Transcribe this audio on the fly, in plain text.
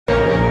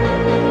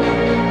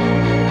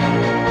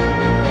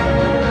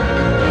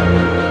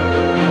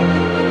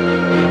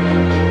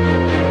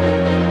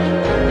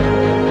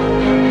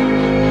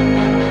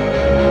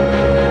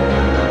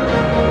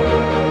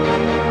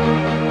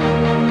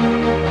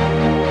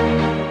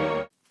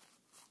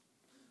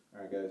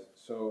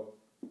So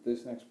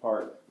this next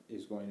part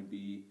is going to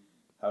be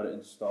how to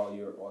install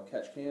your oil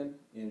catch can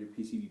and your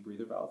PCV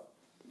breather valve.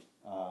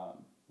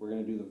 We're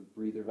going to do the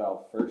breather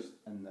valve first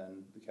and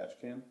then the catch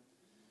can.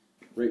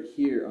 Right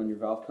here on your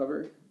valve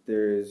cover,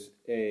 there is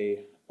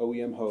a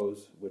OEM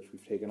hose, which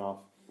we've taken off,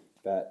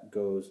 that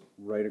goes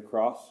right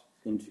across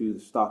into the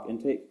stock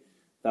intake.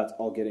 That's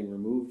all getting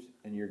removed,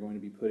 and you're going to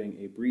be putting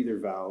a breather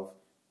valve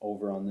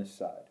over on this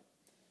side.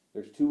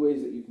 There's two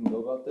ways that you can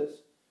go about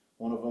this.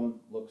 One of them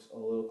looks a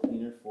little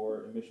cleaner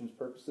for emissions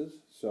purposes,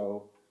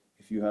 so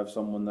if you have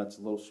someone that's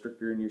a little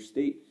stricter in your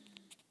state,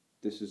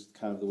 this is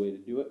kind of the way to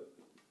do it.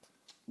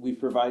 We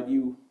provide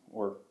you,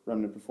 or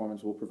Remnant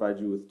Performance will provide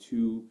you with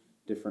two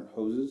different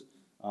hoses.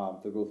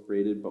 They're both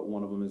braided, but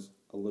one of them is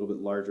a little bit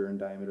larger in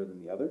diameter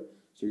than the other.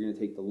 So you're going to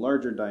take the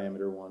larger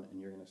diameter one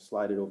and you're going to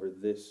slide it over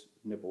this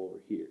nipple over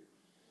here.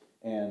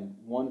 And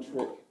one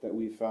trick that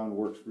we found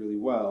works really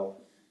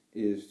well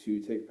is to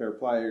take a pair of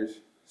pliers,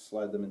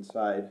 slide them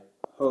inside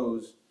a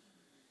hose,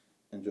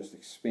 and just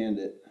expand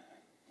it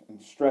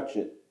and stretch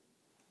it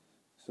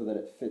so that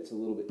it fits a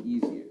little bit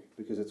easier,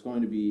 because it's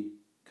going to be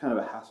kind of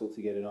a hassle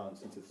to get it on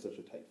since it's such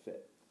a tight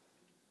fit.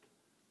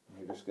 And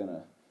you're just going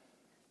to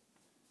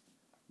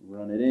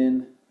run it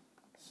in,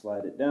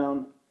 slide it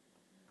down,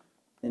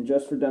 and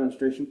just for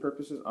demonstration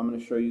purposes, I'm going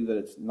to show you that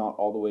it's not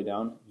all the way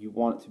down. You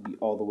want it to be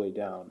all the way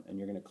down, and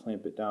you're going to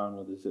clamp it down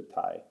with a zip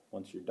tie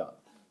once you're done,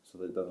 so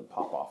that it doesn't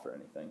pop off or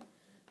anything.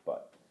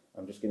 But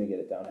I'm just going to get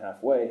it down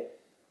halfway.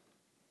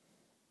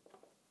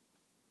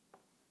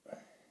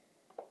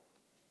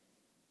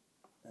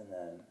 And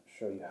then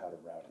show you how to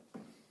route it.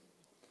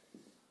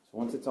 So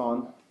once it's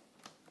on,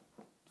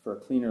 for a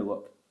cleaner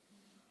look,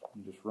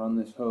 you just run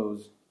this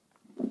hose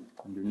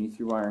underneath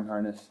your wiring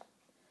harness,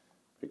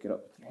 pick it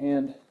up with your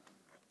hand,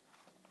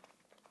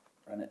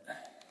 run it,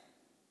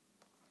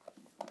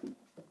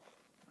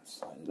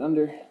 slide it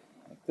under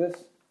like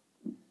this.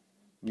 And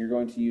you're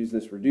going to use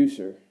this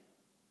reducer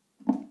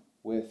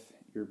with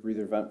your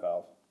breather vent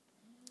valve.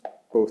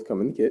 Both come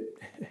in the kit.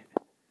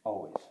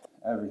 Always.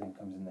 Everything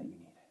comes in that you need.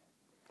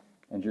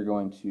 And you're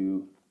going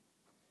to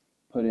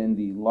put in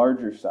the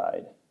larger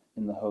side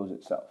in the hose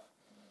itself.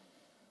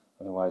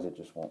 Otherwise it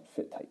just won't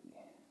fit tightly.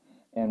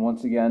 And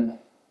once again,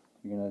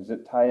 you're going to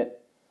zip tie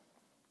it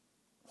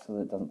so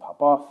that it doesn't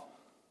pop off.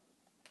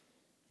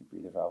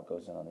 Your breather valve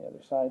goes in on the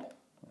other side,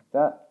 like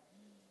that.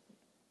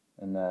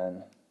 And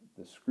then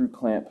the screw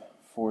clamp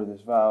for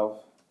this valve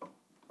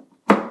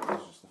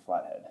is just a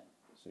flathead.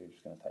 So you're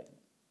just going to tighten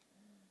it.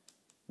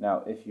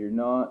 Now, if you're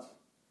not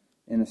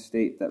in a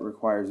state that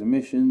requires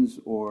emissions,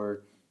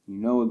 or you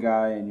know a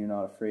guy and you're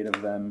not afraid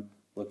of them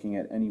looking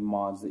at any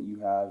mods that you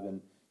have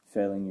and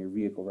failing your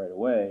vehicle right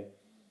away,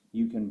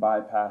 you can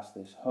bypass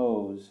this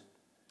hose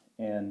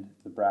and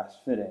the brass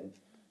fitting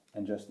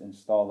and just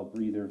install the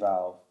breather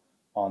valve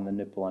on the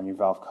nipple on your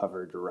valve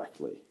cover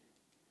directly.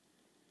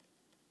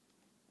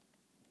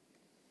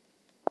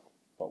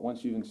 But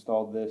once you've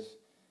installed this,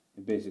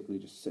 it basically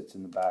just sits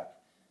in the back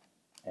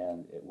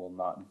and it will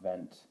not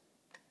vent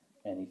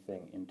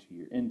anything into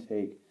your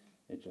intake.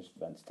 It just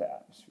vents to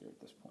atmosphere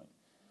at this point.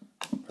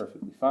 It's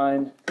perfectly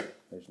fine.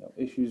 There's no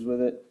issues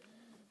with it.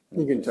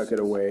 You can tuck it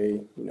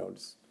away, you know,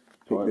 just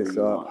pick this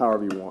up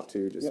however you want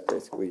to, just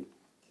basically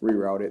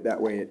reroute it.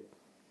 That way it,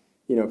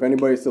 you know, if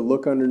anybody's to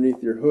look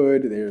underneath your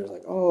hood, they're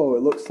like, oh,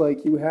 it looks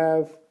like you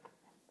have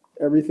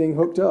everything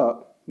hooked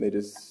up. They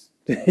just,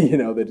 you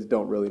know, they just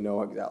don't really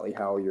know exactly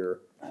how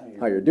you're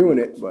doing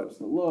it, but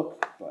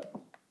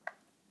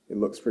it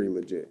looks pretty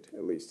legit,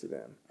 at least to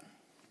them.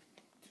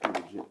 Too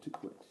legit to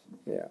quit.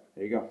 Yeah.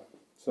 There you go.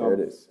 So there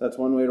it is. That's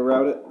one way to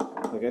route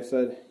it. Like I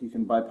said, you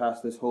can bypass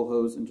this whole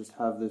hose and just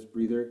have this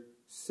breather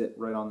sit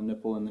right on the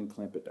nipple and then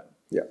clamp it down.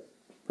 Yeah.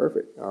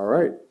 Perfect. All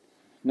right.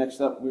 Next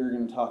up, we're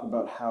going to talk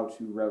about how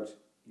to route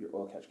your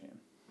oil catch can.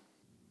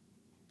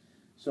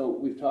 So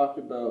we've talked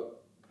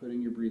about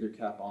putting your breather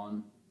cap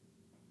on.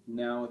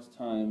 Now it's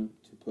time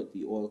to put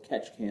the oil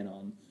catch can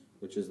on,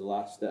 which is the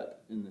last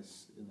step in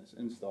this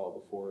install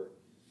before,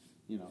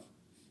 you know,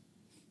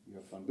 you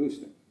have fun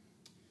boosting.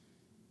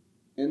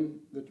 In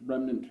the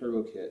Remnant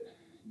Turbo Kit,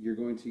 you're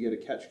going to get a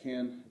catch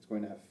can. It's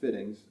going to have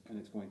fittings, and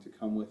it's going to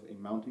come with a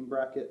mounting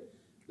bracket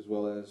as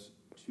well as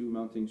two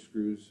mounting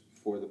screws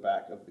for the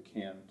back of the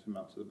can to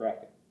mount to the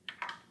bracket.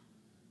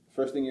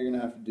 First thing you're going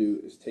to have to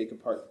do is take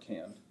apart the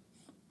can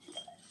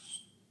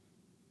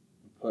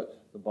and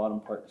put the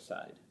bottom part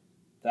aside.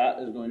 That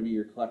is going to be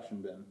your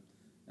collection bin,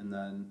 and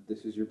then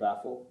this is your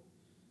baffle,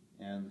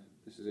 and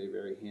this is a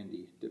very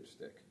handy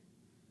dipstick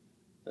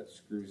that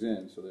screws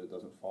in so that it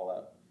doesn't fall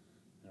out.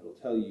 And it'll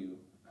tell you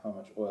how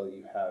much oil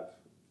you have,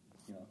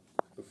 you know,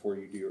 before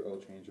you do your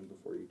oil change and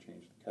before you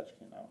change the catch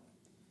can out.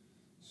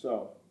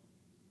 So,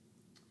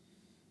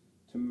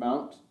 to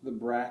mount the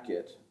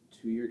bracket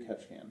to your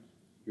catch can,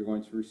 you're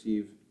going to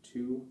receive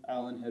two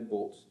Allen head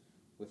bolts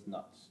with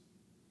nuts.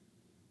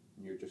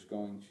 And you're just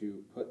going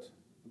to put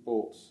the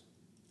bolts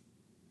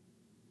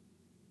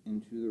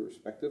into the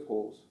respective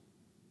holes.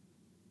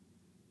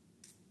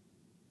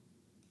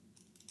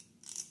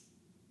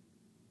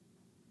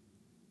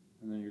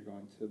 And then you're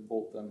going to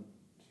bolt them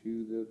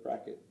to the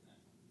bracket.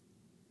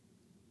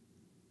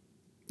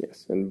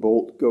 Yes, and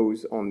bolt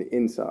goes on the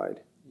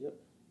inside. Yep.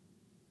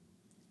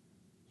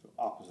 So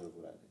opposite of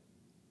what I did.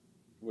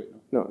 Wait,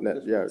 no.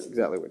 No, yeah,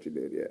 exactly what you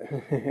did,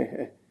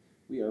 yeah.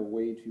 We are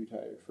way too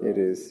tired for it.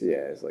 Is,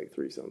 yeah, it's like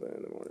 3-something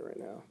in the morning right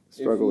now. The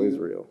struggle is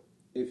real.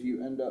 If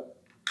you end up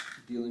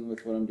dealing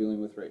with what I'm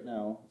dealing with right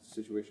now, a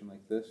situation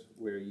like this,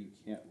 where you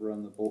can't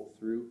run the bolt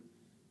through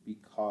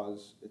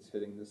because it's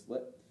hitting this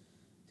lip,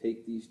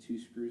 take these 2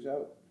 screws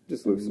out,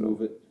 just loosen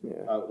move it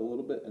out a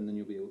little bit, and then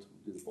you'll be able to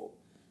do the bolt.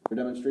 For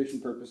demonstration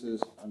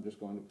purposes, I'm just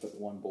going to put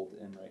 1 bolt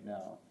in right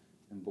now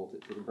and bolt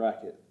it to the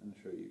bracket and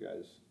show you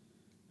guys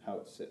how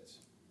it sits.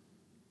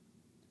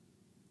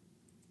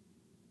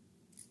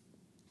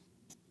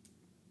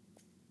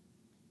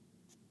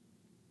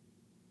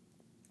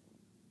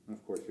 And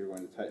of course, you're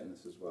going to tighten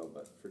this as well,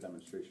 but for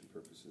demonstration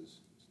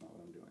purposes, it's not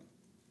what I'm doing.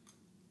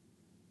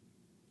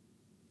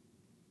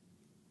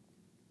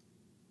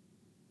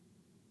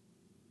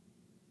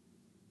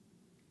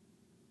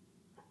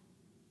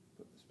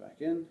 Put this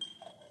back in.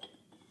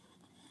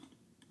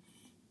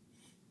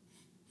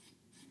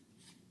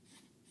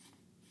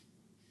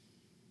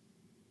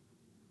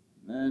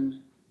 And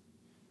then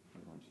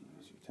we're going to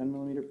use your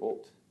 10mm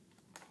bolt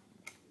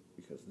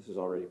because this is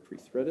already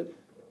pre-threaded.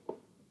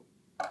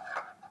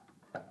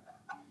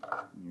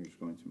 And you're just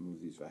going to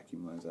move these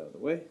vacuum lines out of the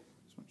way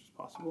as much as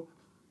possible.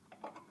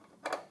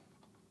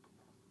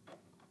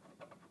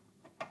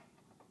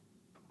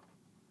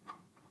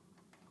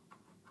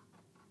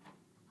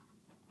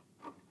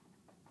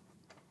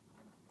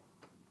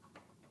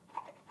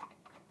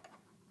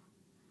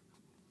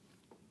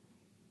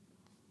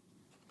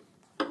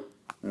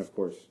 And of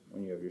course,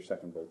 when you have your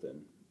second bolt in,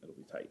 it'll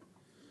be tight.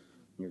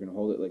 You're going to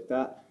hold it like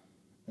that,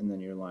 and then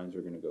your lines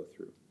are going to go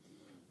through.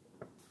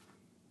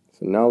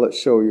 So now let's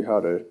show you how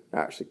to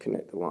actually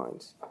connect the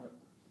lines.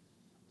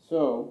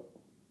 So,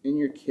 in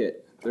your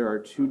kit, there are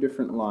 2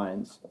 different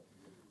lines,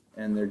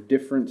 and they're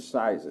different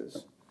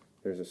sizes.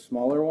 There's a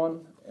smaller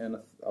one and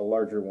a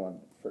larger one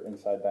for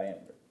inside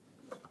diameter.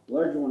 The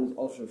larger one is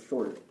also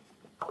shorter.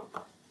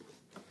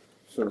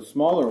 So the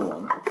smaller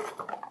one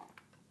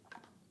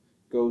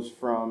goes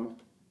from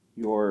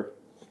your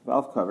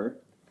valve cover,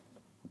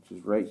 which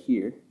is right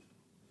here,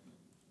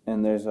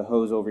 and there's a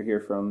hose over here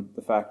from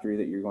the factory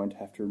that you're going to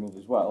have to remove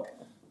as well.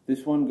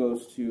 This one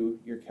goes to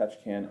your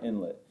catch can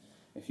inlet.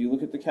 If you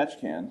look at the catch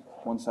can,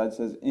 one side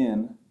says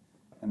in,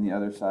 and the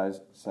other side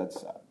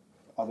says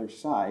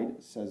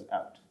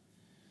out.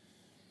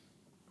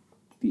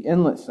 The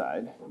inlet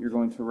side, you're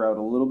going to route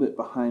a little bit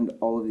behind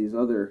all of these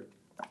other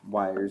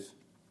wires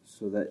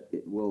so that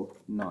it will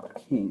not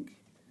kink.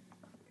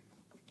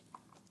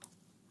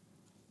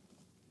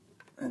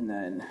 And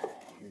then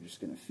you're just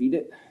going to feed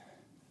it.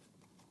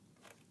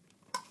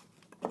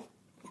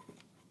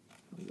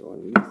 Go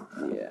underneath?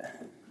 Yeah.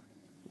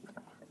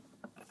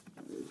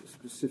 There's a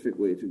specific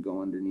way to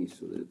go underneath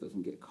so that it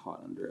doesn't get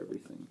caught under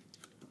everything.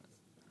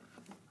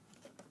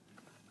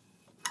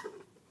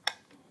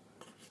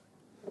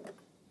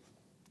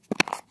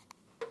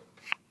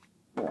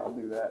 Yeah, I'll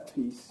do that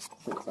piece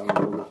since I'm a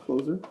little bit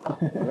closer.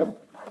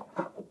 Yep.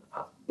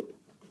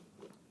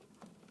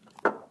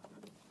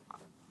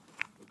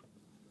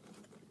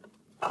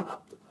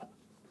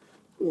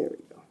 There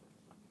we go.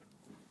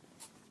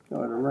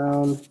 Go it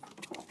around.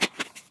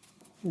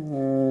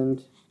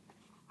 And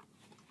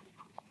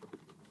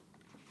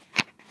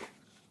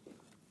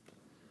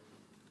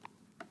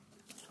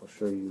I'll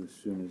show you as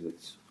soon as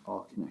it's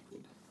all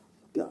connected.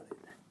 got it.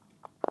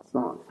 It's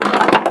on.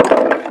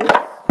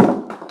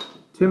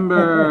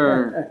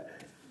 Timber!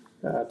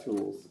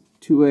 Tools.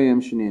 2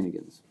 a.m.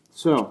 shenanigans.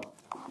 So,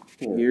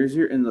 here's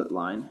your inlet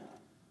line.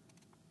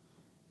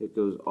 It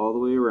goes all the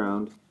way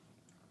around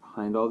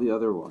behind all the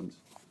other ones.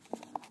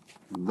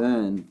 And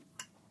then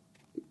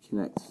it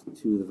connects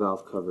to the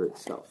valve cover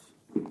itself.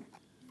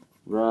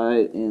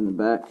 Right in the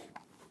back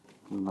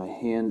where my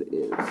hand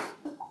is.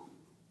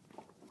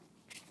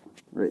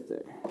 Right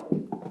there.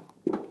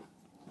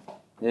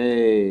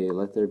 Hey,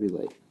 let there be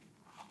light.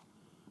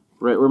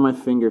 Right where my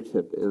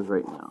fingertip is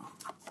right now.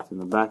 It's in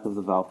the back of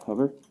the valve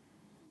cover.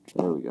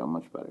 There we go,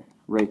 much better.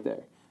 Right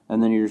there.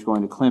 And then you're just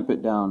going to clamp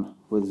it down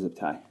with a zip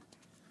tie.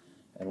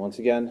 And once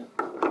again,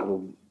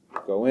 it'll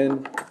go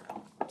in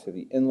to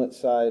the inlet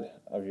side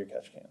of your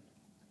catch can.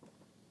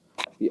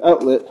 The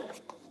outlet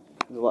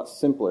is a lot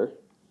simpler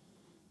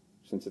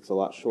since it's a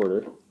lot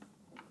shorter.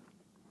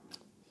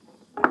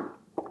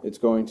 It's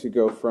going to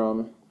go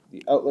from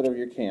the outlet of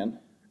your can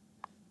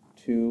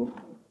to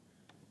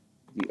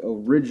the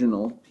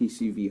original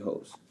PCV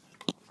hose.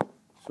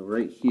 So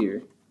right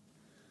here,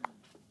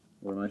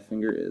 where my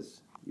finger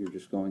is, you're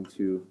just going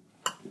to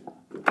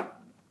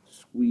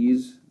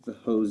squeeze the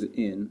hose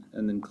in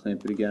and then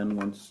clamp it again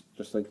once,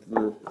 just like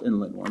the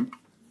inlet one.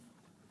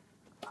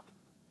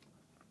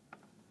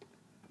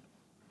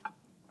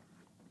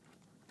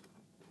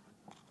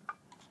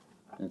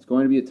 And it's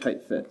going to be a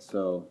tight fit,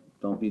 so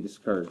don't be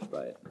discouraged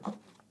by it.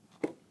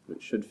 But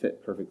it should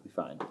fit perfectly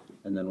fine.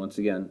 And then once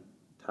again,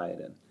 tie it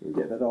in. You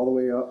get that all the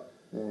way up,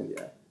 and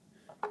yeah.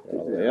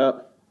 All the way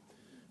up.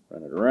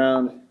 run it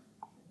around,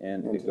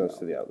 and it goes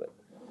to the outlet.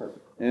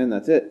 Perfect. And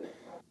that's it.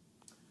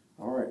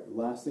 All right,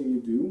 the last thing you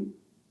do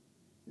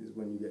is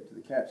when you get to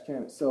the catch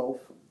can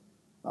itself,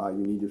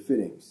 you need your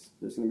fittings.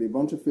 There's going to be a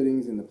bunch of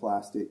fittings in the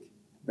plastic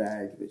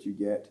bag that you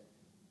get.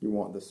 You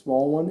want the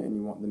small one and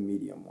you want the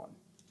medium one,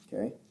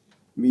 okay?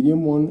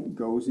 Medium one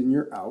goes in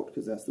your out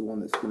because that's the one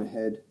that's going to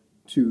head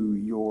to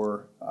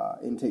your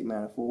intake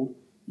manifold.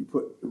 You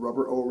put the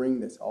rubber O-ring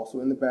that's also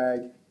in the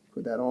bag,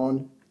 put that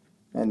on,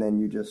 and then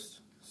you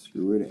just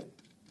screw it in.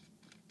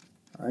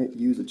 All right,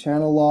 use a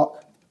channel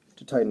lock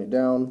to tighten it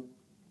down.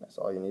 That's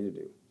all you need to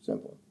do,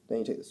 simple. Then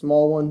you take the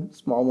small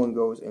one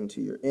goes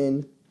into your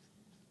in.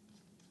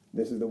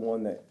 This is the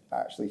one that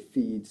actually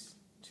feeds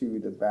to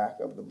the back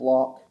of the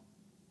block.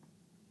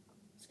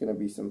 It's going to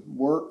be some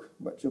work,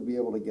 but you'll be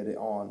able to get it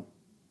on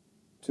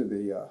to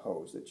the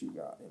hose that you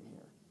got in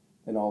here.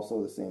 And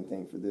also the same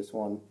thing for this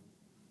one.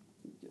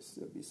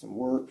 It'll be some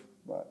work,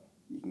 but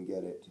you can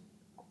get it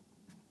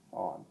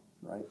on,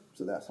 right?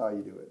 So that's how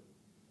you do it.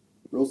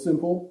 Real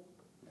simple,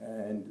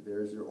 and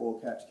there's your oil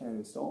catch can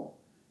install.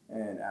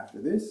 And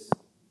after this,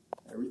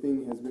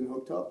 everything has been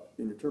hooked up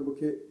in your turbo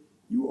kit.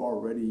 You are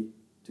ready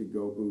to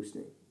go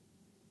boosting.